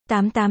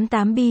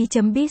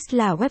888b.biz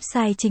là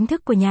website chính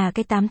thức của nhà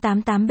cái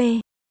 888b.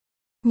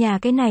 Nhà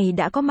cái này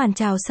đã có màn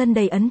chào sân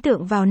đầy ấn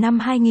tượng vào năm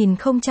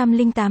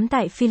 2008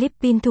 tại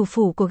Philippines, thủ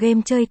phủ của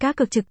game chơi cá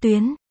cược trực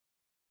tuyến.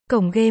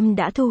 Cổng game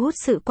đã thu hút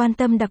sự quan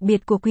tâm đặc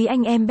biệt của quý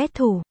anh em bet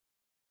thủ.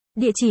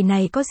 Địa chỉ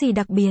này có gì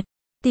đặc biệt?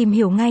 Tìm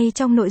hiểu ngay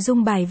trong nội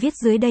dung bài viết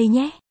dưới đây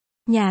nhé.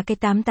 Nhà cái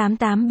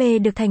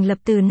 888b được thành lập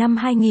từ năm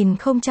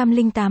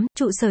 2008,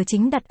 trụ sở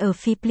chính đặt ở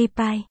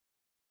Philippines.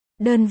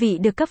 Đơn vị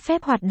được cấp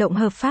phép hoạt động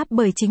hợp pháp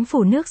bởi chính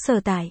phủ nước sở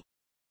tại.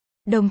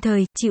 Đồng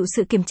thời, chịu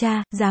sự kiểm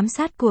tra, giám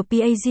sát của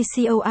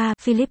PAGCOR,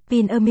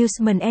 Philippine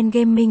Amusement and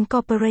Gaming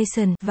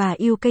Corporation, và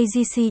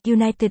UKGC,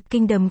 United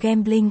Kingdom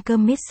Gambling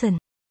Commission.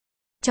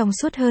 Trong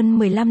suốt hơn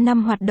 15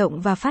 năm hoạt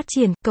động và phát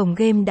triển, cổng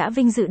game đã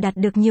vinh dự đạt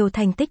được nhiều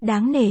thành tích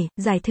đáng nể,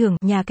 giải thưởng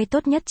nhà cái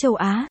tốt nhất châu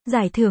Á,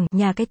 giải thưởng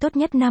nhà cái tốt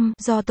nhất năm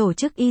do tổ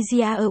chức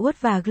Asia Award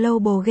và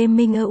Global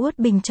Gaming Award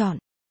bình chọn.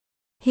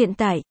 Hiện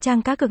tại,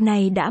 trang cá cược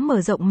này đã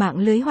mở rộng mạng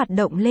lưới hoạt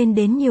động lên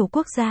đến nhiều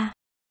quốc gia.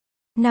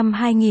 Năm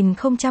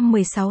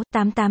 2016,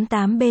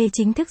 888b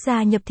chính thức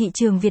gia nhập thị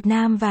trường Việt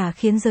Nam và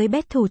khiến giới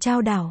bet thủ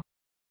chao đảo.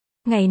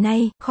 Ngày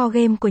nay, kho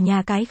game của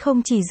nhà cái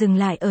không chỉ dừng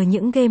lại ở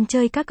những game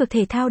chơi cá cược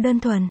thể thao đơn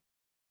thuần,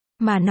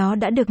 mà nó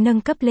đã được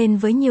nâng cấp lên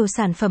với nhiều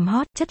sản phẩm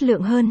hot, chất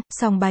lượng hơn,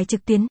 sòng bài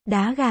trực tuyến,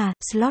 đá gà,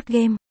 slot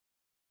game.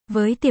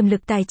 Với tiềm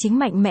lực tài chính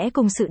mạnh mẽ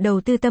cùng sự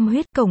đầu tư tâm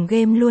huyết, cổng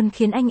game luôn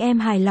khiến anh em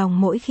hài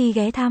lòng mỗi khi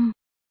ghé thăm.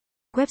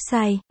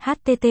 Website: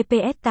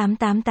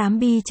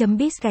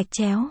 https://888b.biz